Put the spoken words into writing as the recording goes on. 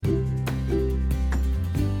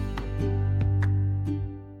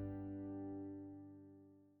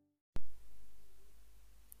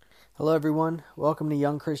Hello, everyone. Welcome to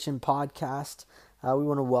Young Christian Podcast. We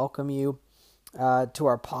want to welcome you to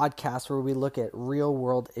our podcast where we look at real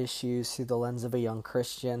world issues through the lens of a young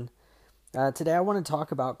Christian. Today, I want to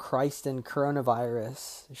talk about Christ and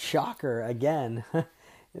coronavirus. Shocker, again.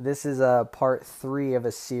 This is part 3 of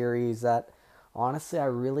a series that, honestly, I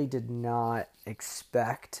really did not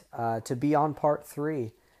expect to be on part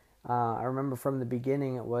 3. I remember from the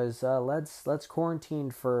beginning it was let's quarantine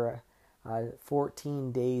for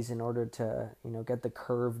 14 days in order to get the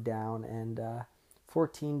curve down, and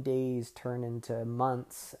 14 days turn into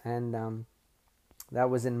months, and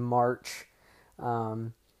that was in March,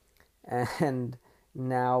 and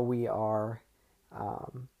now we are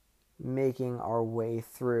making our way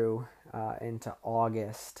through into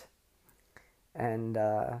August, and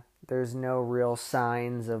there's no real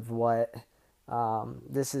signs of what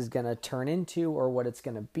this is going to turn into, or what it's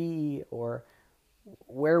going to be, or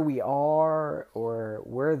where we are, or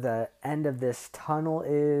where the end of this tunnel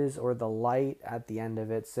is, or the light at the end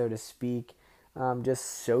of it, so to speak, just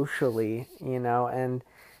socially, and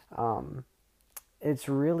it's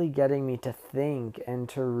really getting me to think and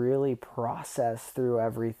to really process through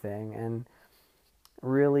everything and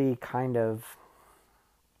really kind of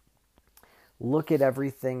look at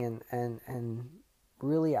everything and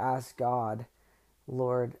really ask God,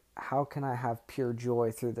 Lord, how can I have pure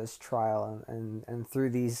joy through this trial and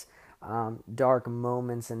through these dark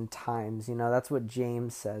moments and times? That's what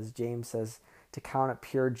James says. James says to count it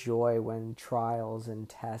pure joy when trials and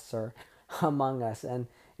tests are among us. And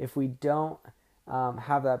if we don't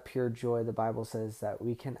have that pure joy, the Bible says that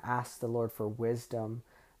we can ask the Lord for wisdom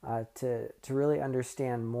to really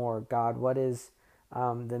understand more. God, what is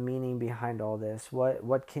the meaning behind all this?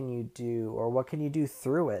 What can you do, or what can you do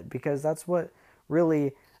through it? Because that's what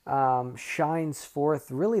really shines forth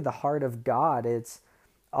really the heart of God. It's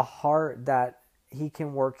a heart that he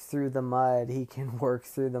can work through the mud, he can work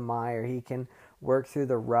through the mire, he can work through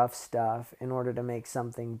the rough stuff in order to make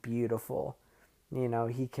something beautiful.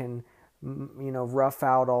 He can rough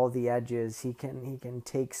out all the edges. He can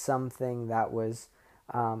take something that was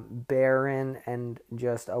barren and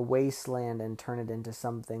just a wasteland and turn it into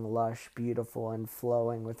something lush, beautiful, and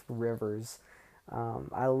flowing with rivers.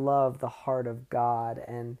 I love the heart of God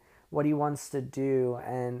and what he wants to do,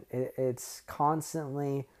 and it's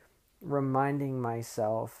constantly reminding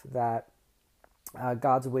myself that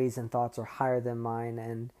God's ways and thoughts are higher than mine,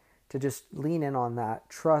 and to just lean in on that,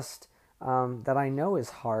 trust that I know his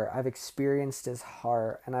heart. I've experienced his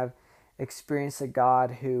heart, and I've experienced a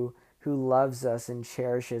God who loves us and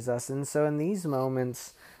cherishes us. And so in these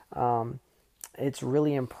moments, it's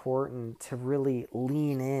really important to really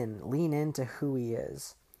lean into who he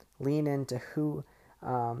is, lean into who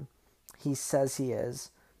he says he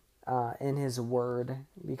is in his word,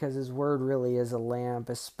 because his word really is a lamp,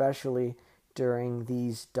 especially during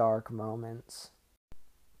these dark moments.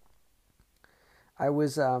 I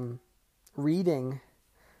was reading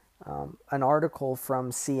an article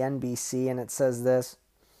from CNBC, and it says this: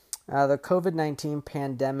 the COVID-19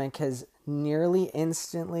 pandemic has nearly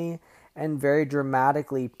instantly and very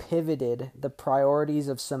dramatically pivoted the priorities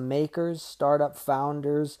of some makers, startup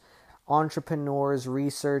founders, entrepreneurs,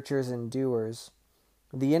 researchers, and doers.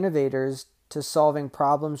 The innovators to solving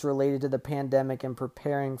problems related to the pandemic and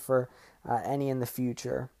preparing for any in the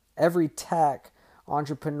future. Every tech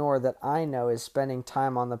entrepreneur that I know is spending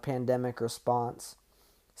time on the pandemic response.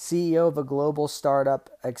 CEO of a global startup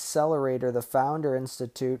accelerator, the Founder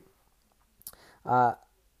Institute,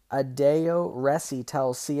 Adeo Resi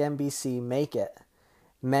tells CNBC, "Make it.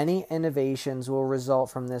 Many innovations will result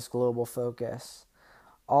from this global focus."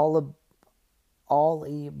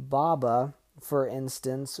 Alibaba, for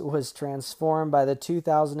instance, was transformed by the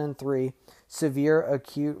 2003 severe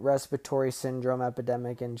acute respiratory syndrome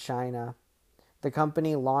epidemic in China. The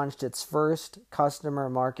company launched its first customer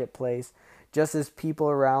marketplace just as people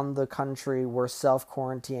around the country were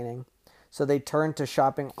self-quarantining. So they turned to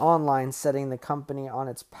shopping online, setting the company on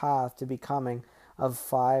its path to becoming a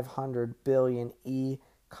 500 billion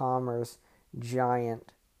e-commerce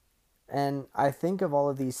giant. And I think of all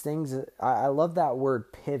of these things, I love that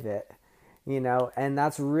word pivot, and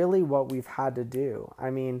that's really what we've had to do. I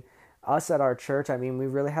mean, us at our church, we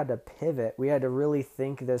really had to pivot. We had to really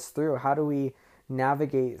think this through. How do we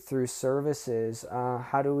navigate through services?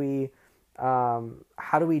 How do we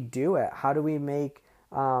do it? How do we make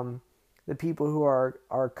the people who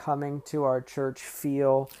are coming to our church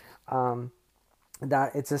feel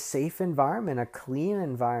that it's a safe environment, a clean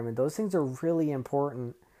environment? Those things are really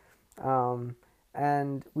important.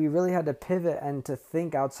 And we really had to pivot and to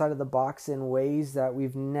think outside of the box in ways that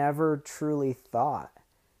we've never truly thought.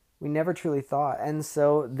 we never truly thought. And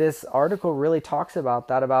so this article really talks about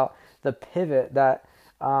that, about the pivot that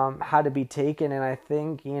had to be taken. And I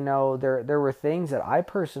think, there were things that I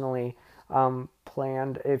personally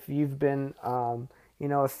planned. If you've been,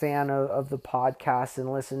 a fan of the podcast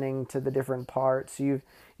and listening to the different parts, you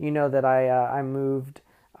know that I moved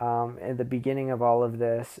at the beginning of all of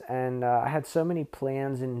this, and I had so many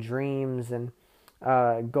plans and dreams and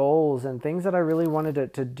goals and things that I really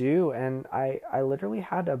wanted to do, and I literally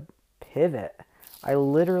had to pivot. I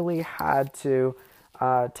literally had to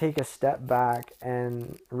take a step back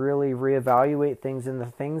and really reevaluate things, and the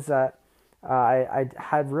things that I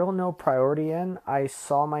had real no priority in, I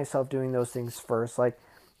saw myself doing those things first, like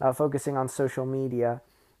focusing on social media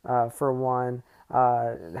for one,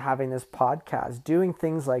 having this podcast, doing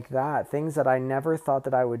things like that, things that I never thought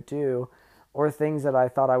that I would do, or things that I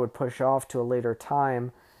thought I would push off to a later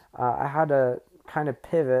time. I had to kind of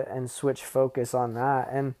pivot and switch focus on that.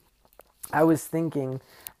 And I was thinking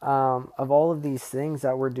of all of these things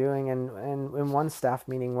that we're doing, and in one staff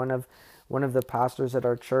meeting, one of the pastors at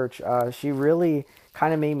our church, she really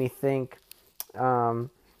kind of made me think, and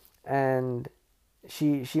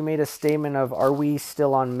she made a statement of, are we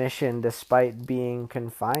still on mission despite being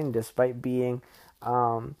confined, despite being,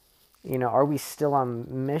 are we still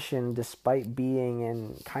on mission despite being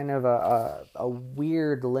in kind of a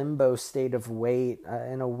weird limbo state of wait,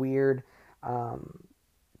 in a weird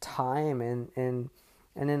time, and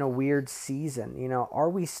in a weird season? Are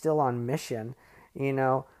we still on mission,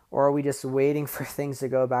 or are we just waiting for things to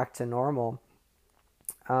go back to normal?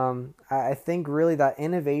 I think really that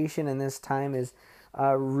innovation in this time is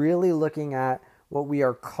really looking at what we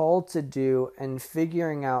are called to do and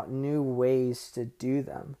figuring out new ways to do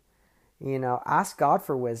them. Ask God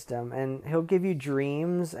for wisdom, and He'll give you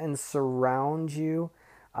dreams and surround you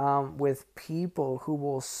with people who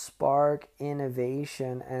will spark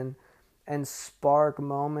innovation and spark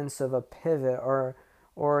moments of a pivot, or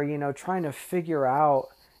trying to figure out,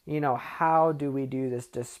 how do we do this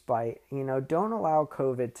despite, don't allow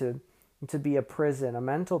COVID to be a prison, a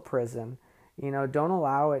mental prison. Don't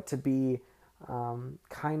allow it to be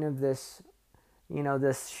kind of this,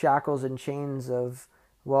 this shackles and chains of,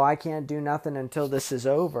 well, I can't do nothing until this is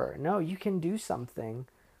over. No, you can do something.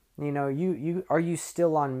 Are you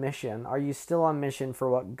still on mission? Are you still on mission for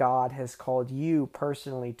what God has called you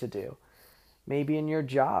personally to do? Maybe in your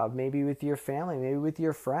job, maybe with your family, maybe with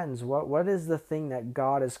your friends. What is the thing that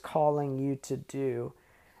God is calling you to do?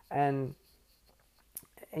 And,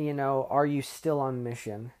 are you still on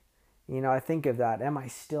mission? I think of that. Am I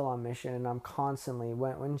still on mission? And I'm constantly,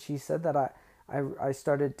 when she said that, I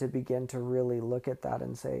started to begin to really look at that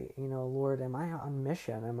and say, Lord, am I on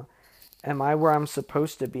mission? Am I where I'm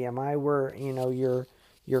supposed to be? Am I where,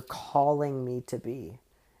 you're calling me to be?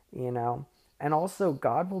 And also,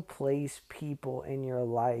 God will place people in your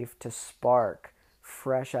life to spark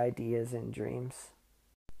fresh ideas and dreams.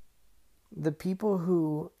 The people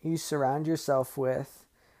who you surround yourself with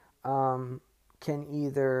can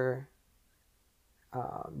either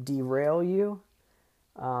derail you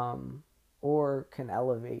or can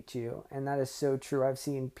elevate you. And that is so true. I've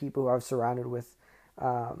seen people who I've surrounded with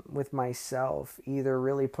myself either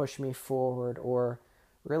really push me forward or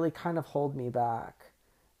really kind of hold me back.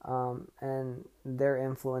 And their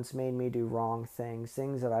influence made me do wrong things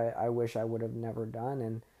that I wish I would have never done.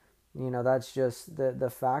 And, that's just the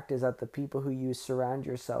fact is that the people who you surround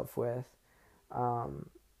yourself with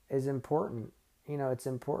is important. It's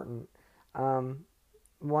important.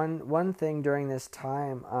 One thing during this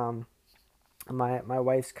time, my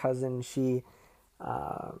wife's cousin,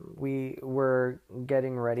 we were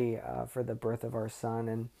getting ready for the birth of our son,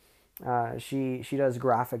 and she does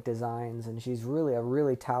graphic designs, and she's really a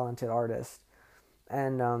really talented artist.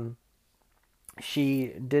 And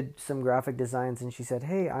she did some graphic designs, and she said,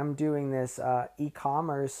 "Hey, I'm doing this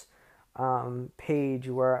e-commerce page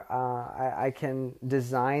where I can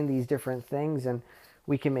design these different things, and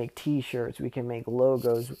we can make t-shirts, we can make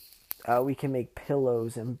logos, we can make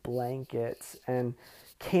pillows and blankets and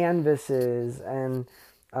canvases and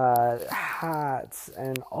hats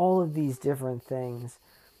and all of these different things."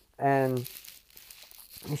 And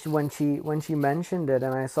when she mentioned it,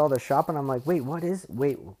 and I saw the shop, and I'm like, what is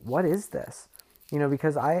this?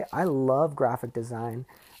 Because I love graphic design.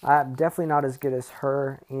 I'm definitely not as good as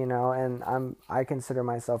her, and I consider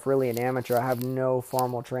myself really an amateur. I have no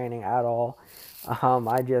formal training at all.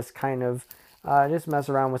 I just kind of just mess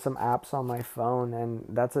around with some apps on my phone, and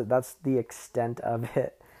that's the extent of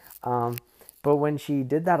it. But when she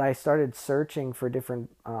did that, I started searching for different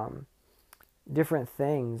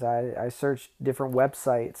things. I searched different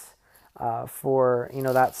websites for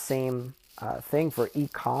that same thing for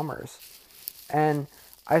e-commerce. And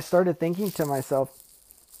I started thinking to myself,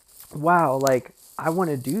 wow, like, I want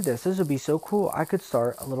to do this. This would be so cool. I could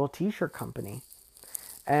start a little t-shirt company.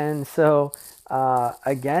 And so,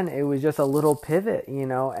 again, it was just a little pivot,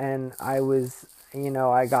 and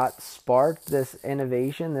I got sparked this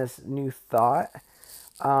innovation, this new thought.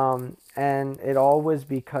 And it all was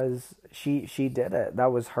because she did it.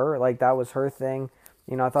 That was her, like, that was her thing.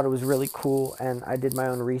 I thought it was really cool, and I did my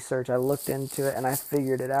own research. I looked into it and I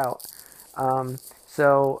figured it out.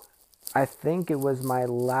 So I think it was my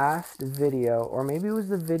last video, or maybe it was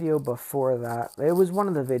the video before that. It was one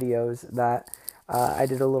of the videos that I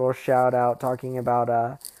did a little shout out talking about,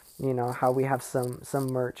 how we have some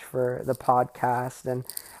merch for the podcast, and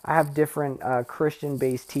I have different Christian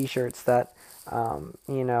based T-shirts that,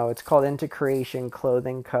 it's called Into Creation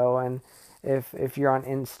Clothing Co. And if you're on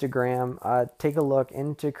Instagram, take a look,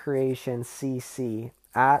 Into Creation CC,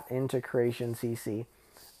 at Into Creation CC.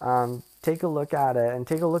 Take a look at it and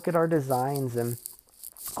take a look at our designs and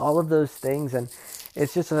all of those things. And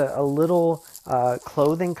it's just a little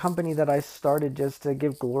clothing company that I started just to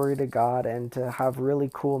give glory to God and to have really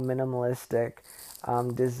cool minimalistic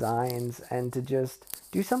designs and to just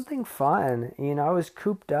do something fun. I was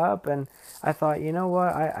cooped up and I thought, you know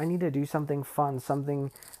what, I need to do something fun,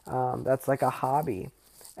 something that's like a hobby.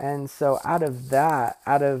 And so out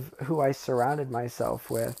of who I surrounded myself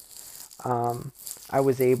with, I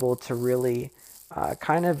was able to really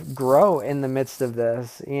kind of grow in the midst of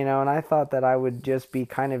this, and I thought that I would just be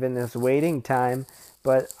kind of in this waiting time,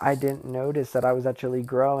 but I didn't notice that I was actually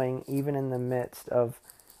growing even in the midst of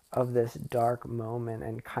this dark moment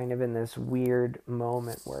and kind of in this weird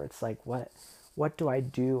moment where it's like, what do I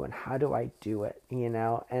do and how do I do it,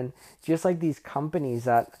 and just like these companies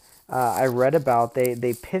that I read about,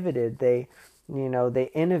 they pivoted, they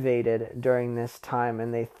innovated during this time,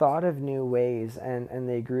 and they thought of new ways, and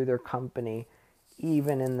they grew their company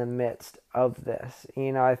even in the midst of this.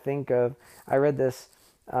 I read this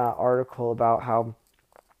article about how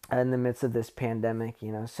in the midst of this pandemic,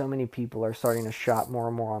 so many people are starting to shop more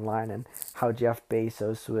and more online, and how Jeff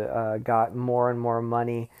Bezos got more and more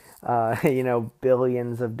money,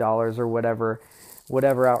 billions of dollars or whatever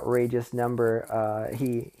outrageous number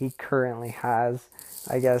he currently has,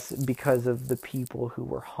 I guess, because of the people who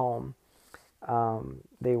were home.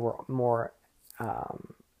 They were more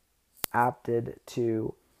apted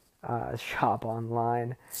to shop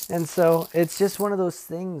online. And so it's just one of those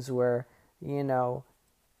things where,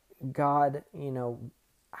 God,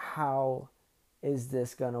 how is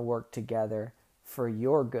this going to work together for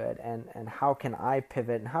your good? And how can I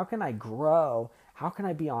pivot? And how can I grow? How can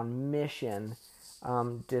I be on mission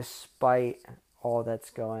despite all that's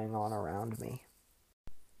going on around me?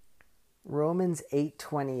 Romans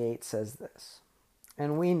 8:28 says this,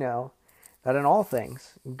 and we know that in all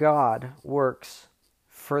things God works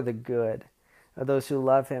for the good of those who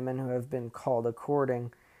love him and who have been called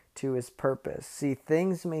according to his purpose. See,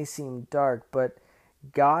 things may seem dark, but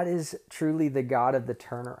God is truly the God of the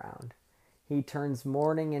turnaround. He turns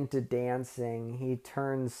mourning into dancing. He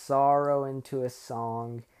turns sorrow into a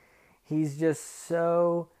song. He's just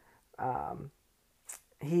so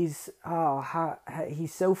he's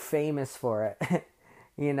so famous for it.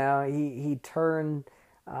 He turned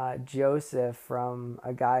Joseph from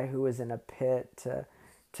a guy who was in a pit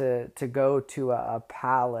to go to a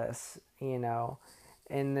palace,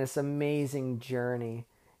 in this amazing journey.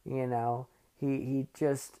 He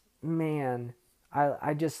just, man,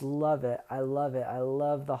 I just love it. I love it. I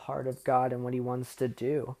love the heart of God and what he wants to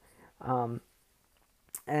do.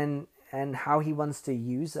 And how he wants to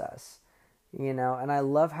use us, and I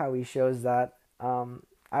love how he shows that.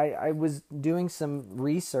 I was doing some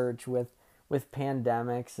research with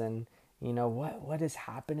pandemics and, what has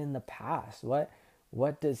happened in the past?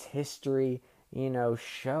 What does history,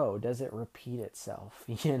 show? Does it repeat itself?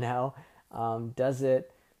 Does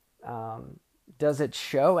it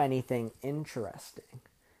show anything interesting?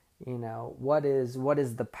 What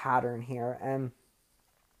is the pattern here? And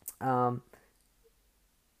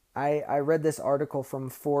I read this article from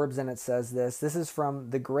Forbes, and it says this is from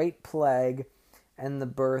The Great Plague and the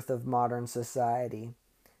Birth of Modern Society.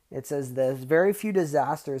 It says this: very few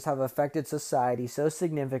disasters have affected society so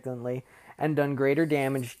significantly and done greater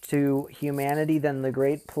damage to humanity than the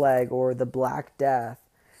Great Plague, or the Black Death,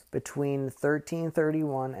 between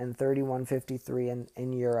 1331 and 3153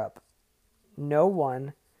 in Europe. No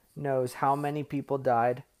one knows how many people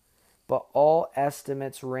died, but all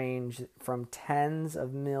estimates range from tens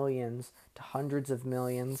of millions to hundreds of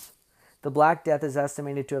millions. The Black Death is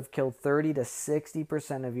estimated to have killed 30 to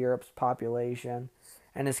 60% of Europe's population,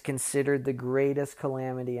 and is considered the greatest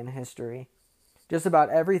calamity in history. Just about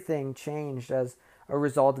everything changed as a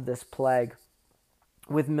result of this plague.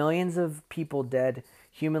 With millions of people dead,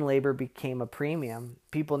 human labor became a premium.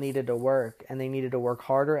 People needed to work, and they needed to work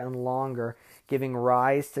harder and longer, giving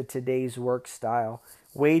rise to today's work style.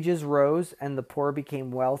 Wages rose, and the poor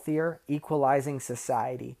became wealthier, equalizing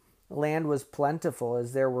society. Land was plentiful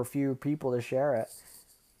as there were fewer people to share it.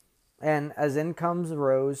 And as incomes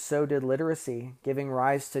rose, so did literacy, giving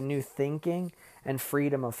rise to new thinking and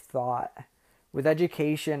freedom of thought. With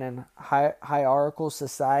education and hierarchical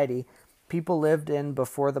society, people lived in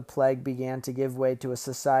before the plague began to give way to a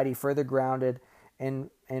society further grounded in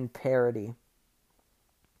parity.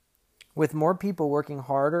 With more people working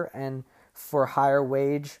harder and for higher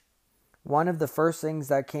wage, one of the first things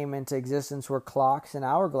that came into existence were clocks and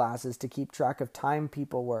hourglasses to keep track of time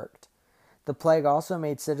people worked. The plague also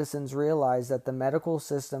made citizens realize that the medical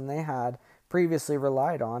system they had previously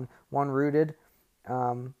relied on, one rooted,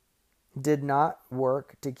 did not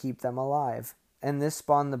work to keep them alive. And this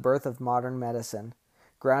spawned the birth of modern medicine,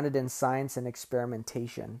 grounded in science and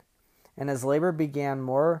experimentation. And as labor became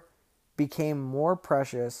more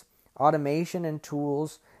precious, automation and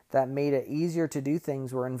tools that made it easier to do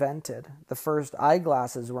things were invented. The first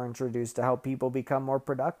eyeglasses were introduced to help people become more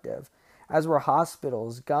productive, as were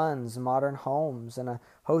hospitals, guns, modern homes, and a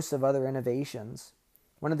host of other innovations.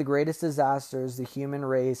 One of the greatest disasters the human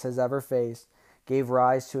race has ever faced gave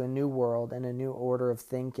rise to a new world and a new order of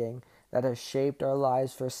thinking that has shaped our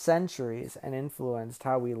lives for centuries and influenced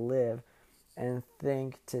how we live and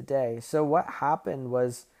think today. So what happened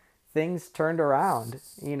was things turned around.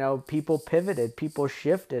 People pivoted, people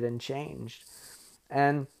shifted and changed.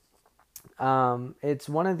 And it's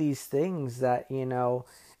one of these things that,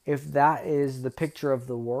 if that is the picture of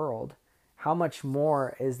the world, how much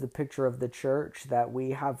more is the picture of the church, that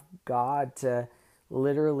we have God to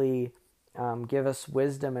literally give us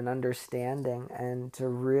wisdom and understanding, and to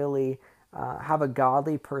really have a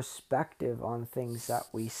godly perspective on things that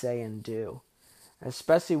we say and do,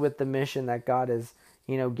 especially with the mission that God has,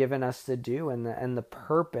 given us to do, and the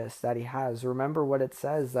purpose that He has. Remember what it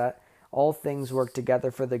says, that all things work together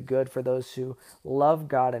for the good for those who love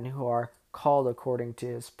God and who are called according to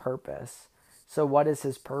His purpose. So what is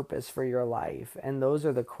His purpose for your life? And those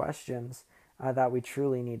are the questions that we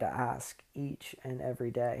truly need to ask each and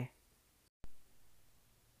every day.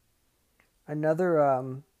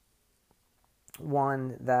 Another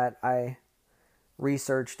one that I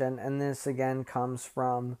researched, and this again comes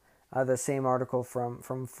from the same article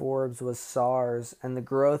from Forbes, was SARS and the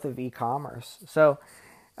growth of e-commerce. So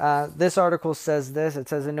this article says this. It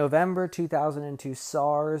says, in November 2002,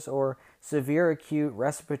 SARS, or severe acute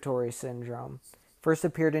respiratory syndrome, first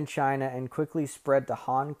appeared in China and quickly spread to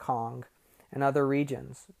Hong Kong and other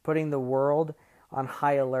regions, putting the world on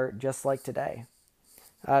high alert just like today.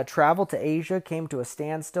 Travel to Asia came to a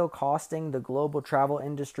standstill, costing the global travel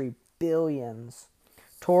industry billions.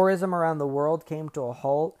 Tourism around the world came to a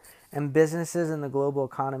halt, and businesses in the global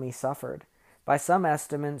economy suffered. By some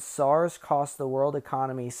estimates, SARS cost the world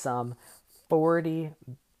economy some $40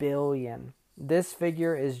 billion. This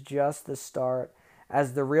figure is just the start,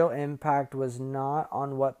 as the real impact was not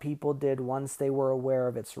on what people did once they were aware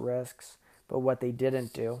of its risks, but what they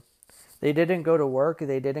didn't do. They didn't go to work,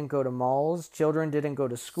 they didn't go to malls, children didn't go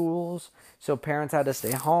to schools, so parents had to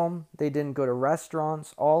stay home, they didn't go to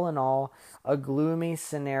restaurants. All in all, a gloomy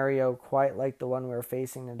scenario quite like the one we're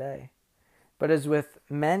facing today. But as with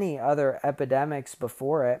many other epidemics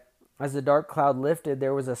before it, as the dark cloud lifted,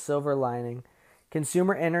 there was a silver lining.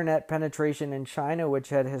 Consumer internet penetration in China, which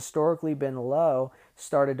had historically been low,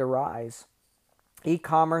 started to rise.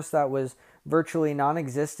 E-commerce that was virtually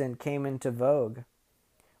non-existent came into vogue.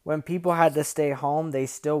 When people had to stay home, they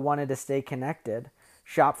still wanted to stay connected,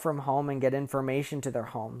 shop from home, and get information to their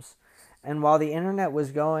homes. And while the internet was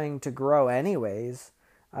going to grow anyways,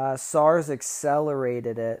 SARS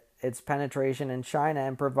accelerated its penetration in China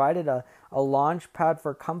and provided a launch pad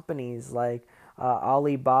for companies like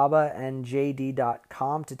Alibaba and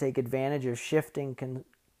JD.com to take advantage of shifting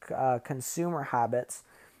consumer habits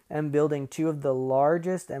and building two of the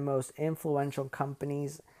largest and most influential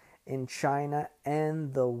companies in China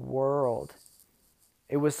and the world.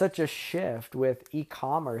 It was such a shift with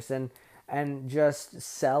e-commerce and just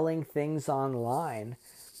selling things online.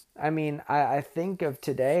 I mean, I think of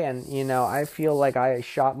today, and I feel like I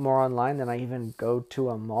shop more online than I even go to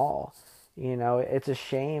a mall. It's a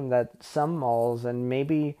shame that some malls, and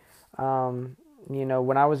maybe when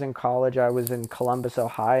I was in college, I was in Columbus,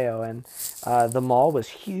 Ohio, and the mall was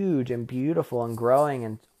huge and beautiful and growing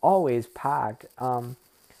and always packed.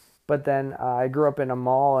 But then I grew up in a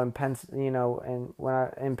mall in and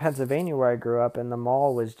in Pennsylvania where I grew up, and the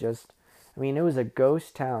mall was just, I mean, it was a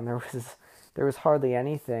ghost town. There was hardly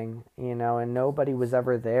anything, and nobody was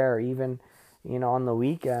ever there, even, on the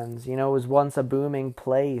weekends. It was once a booming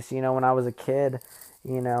place, when I was a kid,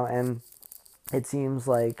 and it seems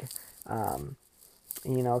like, kind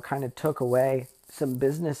of took away some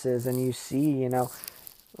businesses. And you see,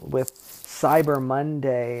 with Cyber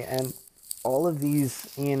Monday and all of these,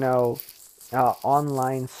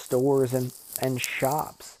 online stores and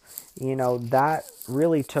shops, that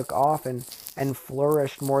really took off and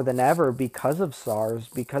flourished more than ever because of SARS,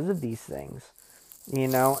 because of these things,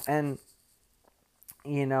 and,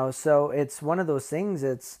 so it's one of those things.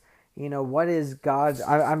 It's, what is God?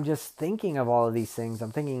 I'm just thinking of all of these things.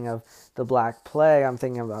 I'm thinking of the Black Plague. I'm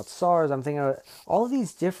thinking about SARS. I'm thinking of all of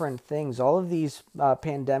these different things, all of these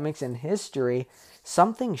pandemics in history.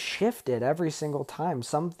 Something shifted every single time.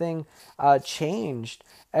 Something changed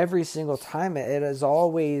every single time. It has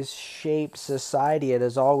always shaped society. It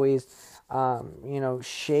has always,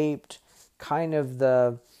 shaped kind of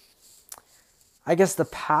the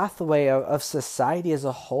pathway of society as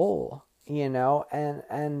a whole,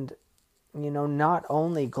 and not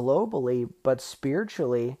only globally, but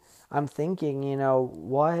spiritually. I'm thinking,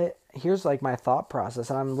 here's like my thought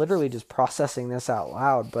process, and I'm literally just processing this out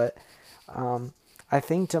loud, but I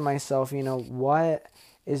think to myself, what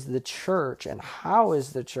is the church, and how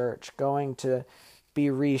is the church going to be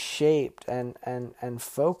reshaped and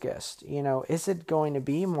focused? Is it going to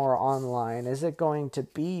be more online? Is it going to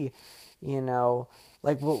be,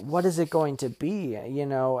 like, what is it going to be?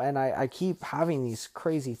 And I keep having these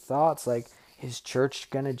crazy thoughts, like, is church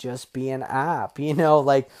going to just be an app?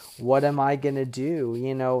 Like, what am I going to do?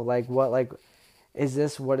 Is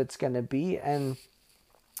this what it's going to be? And,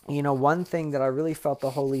 one thing that I really felt the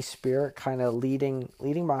Holy Spirit kind of leading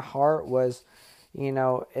my heart was,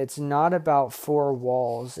 it's not about four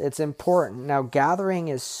walls. It's important. Now, gathering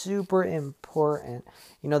is super important.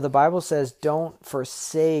 The Bible says, don't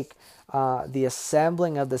forsake the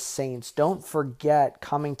assembling of the saints. Don't forget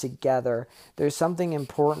coming together. There's something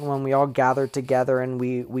important when we all gather together and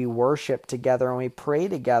we worship together and we pray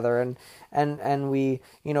together and we,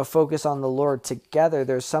 focus on the Lord together.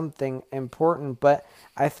 There's something important. But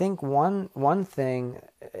I think one thing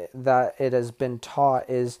that it has been taught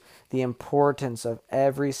is the importance of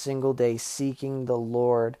every single day seeking the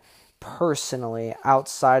Lord personally,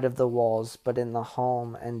 outside of the walls, but in the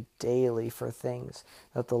home and daily for things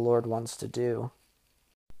that the Lord wants to do.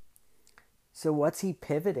 So what's he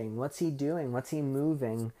pivoting? What's he doing? What's he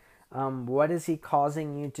moving? What is he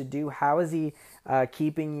causing you to do? How is he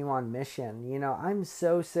keeping you on mission? I'm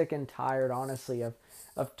so sick and tired, honestly, of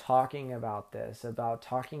talking about this, about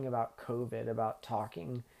talking about COVID, about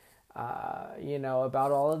talking,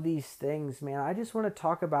 about all of these things, man. I just want to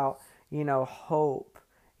talk about, hope.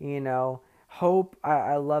 Hope.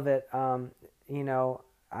 I love it. I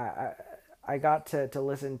got to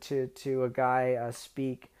listen to a guy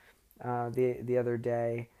speak the other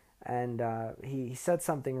day, and he said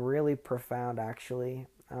something really profound, actually.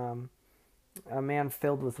 A man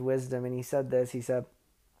filled with wisdom, and he said this. He said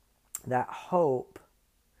that hope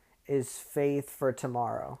is faith for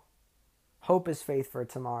tomorrow. Hope is faith for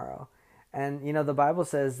tomorrow. And the Bible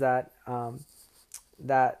says that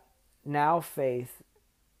that now faith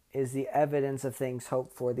is the evidence of things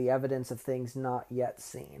hoped for, the evidence of things not yet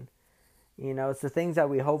seen. It's the things that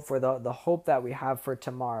we hope for, the hope that we have for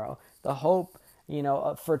tomorrow. The hope,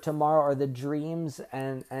 for tomorrow are the dreams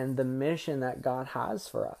and the mission that God has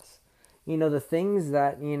for us. The things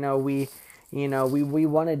that, we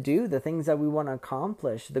want to do, the things that we want to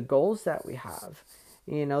accomplish, the goals that we have,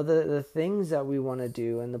 the things that we want to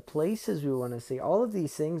do and the places we want to see. All of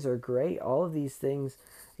these things are great. All of these things,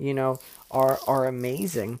 are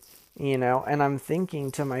amazing, and I'm thinking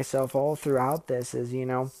to myself all throughout this is,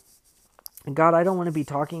 God, I don't want to be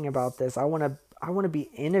talking about this. I want to be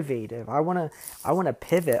innovative. I want to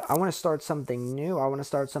pivot. I want to start something new. I want to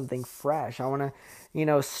start something fresh. I want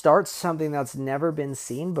to, start something that's never been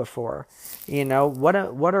seen before. What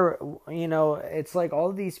are, it's like all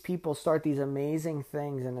of these people start these amazing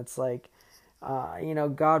things, and it's like,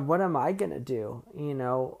 God, what am I going to do?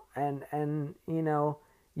 And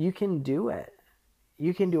you can do it.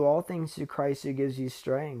 You can do all things through Christ who gives you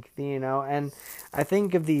strength, and I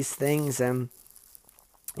think of these things, and,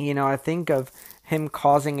 I think of him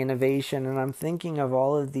causing innovation, and I'm thinking of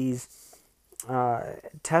all of these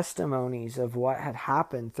testimonies of what had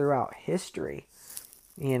happened throughout history,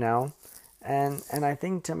 and I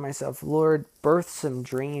think to myself, Lord, birth some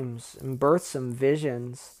dreams and birth some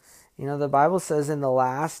visions. The Bible says in the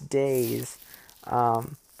last days,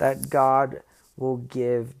 that God will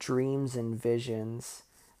give dreams and visions.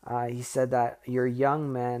 He said that your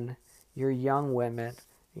young men, your young women,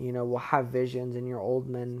 will have visions, and your old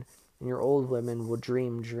men and your old women will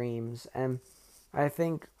dream dreams. And I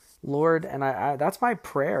think, Lord, and I that's my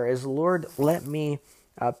prayer is, Lord, let me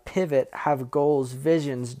pivot, have goals,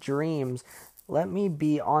 visions, dreams. Let me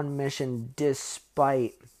be on mission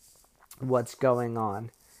despite what's going on.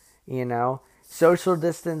 Social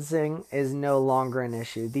distancing is no longer an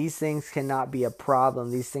issue. These things cannot be a problem.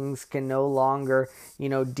 These things can no longer,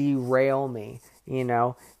 derail me,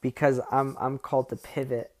 because I'm called to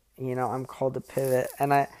pivot. I'm called to pivot.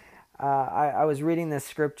 And I was reading this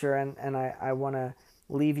scripture, and I want to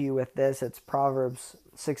leave you with this. It's Proverbs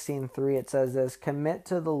 16:3. It says this: "Commit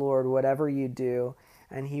to the Lord whatever you do,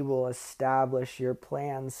 and He will establish your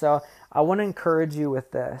plans." So I want to encourage you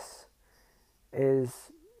with this: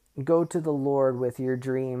 is go to the Lord with your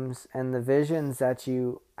dreams and the visions that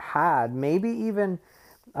you had, maybe even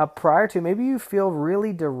prior to. Maybe you feel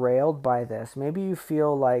really derailed by this. Maybe you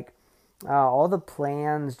feel like all the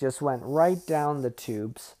plans just went right down the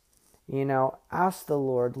tubes. Ask the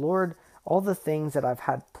Lord, Lord, all the things that I've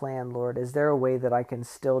had planned, Lord, is there a way that I can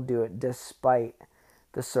still do it despite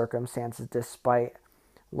the circumstances, despite,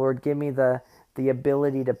 Lord, give me the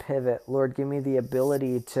ability to pivot. Lord, give me the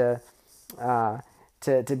ability to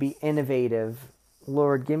be innovative.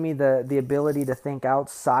 Lord, give me the ability to think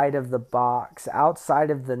outside of the box,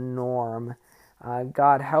 outside of the norm.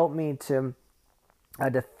 God, help me to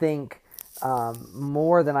think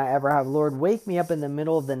more than I ever have. Lord, wake me up in the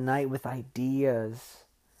middle of the night with ideas.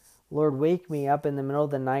 Lord, wake me up in the middle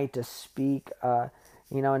of the night to speak, and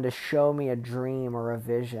to show me a dream or a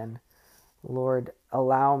vision. Lord,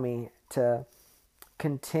 allow me to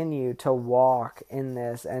continue to walk in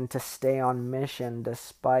this and to stay on mission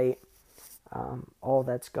despite all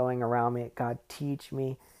that's going around me. God, teach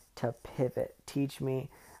me to pivot. Teach me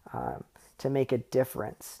to make a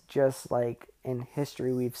difference. Just like in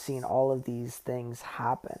history, we've seen all of these things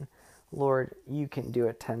happen. Lord, you can do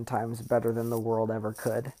it 10 times better than the world ever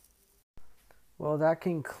could. Well, that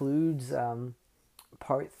concludes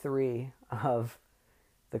part 3 of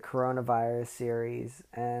the coronavirus series.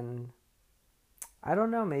 And I don't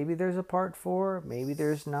know, maybe there's a part 4, maybe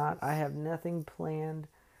there's not. I have nothing planned.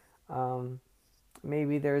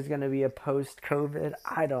 Maybe there's going to be a post-COVID.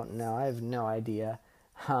 I don't know. I have no idea.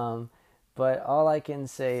 But all I can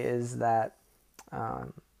say is that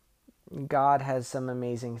God has some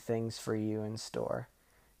amazing things for you in store,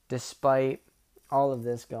 despite all of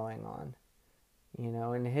this going on.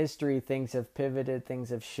 In history, things have pivoted, things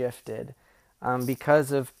have shifted.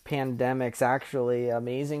 Because of pandemics, actually,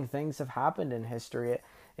 amazing things have happened in history.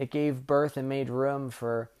 It gave birth and made room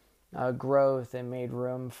for growth and made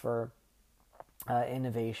room for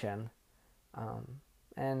innovation.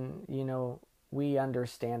 And we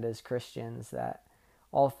understand as Christians that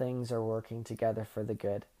all things are working together for the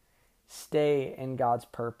good. Stay in God's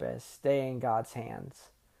purpose. Stay in God's hands.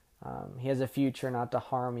 He has a future not to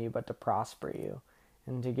harm you, but to prosper you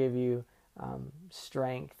and to give you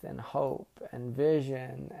strength and hope and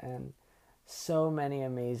vision and so many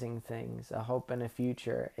amazing things. A hope and a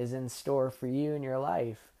future is in store for you in your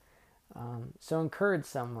life. So encourage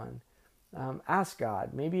someone. Ask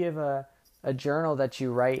God. Maybe you have a journal that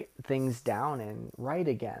you write things down in. Write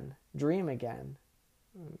again. Dream again.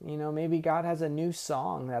 Maybe God has a new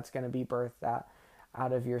song that's going to be birthed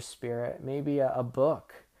out of your spirit. Maybe a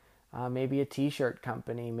book. Maybe a t-shirt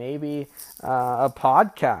company, maybe a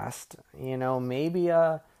podcast, maybe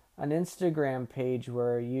an Instagram page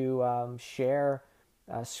where you share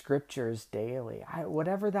scriptures daily.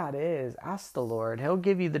 Whatever that is, ask the Lord. He'll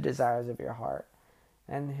give you the desires of your heart,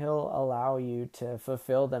 and He'll allow you to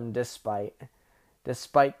fulfill them despite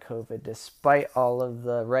COVID, despite all of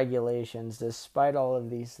the regulations, despite all of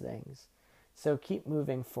these things. So keep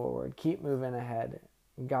moving forward, keep moving ahead.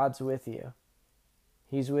 God's with you.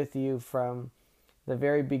 He's with you from the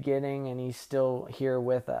very beginning, and He's still here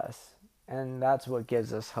with us. And that's what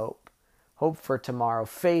gives us hope. Hope for tomorrow.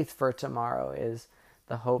 Faith for tomorrow is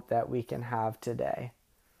the hope that we can have today.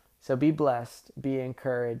 So be blessed. Be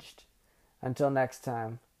encouraged. Until next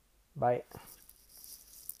time. Bye.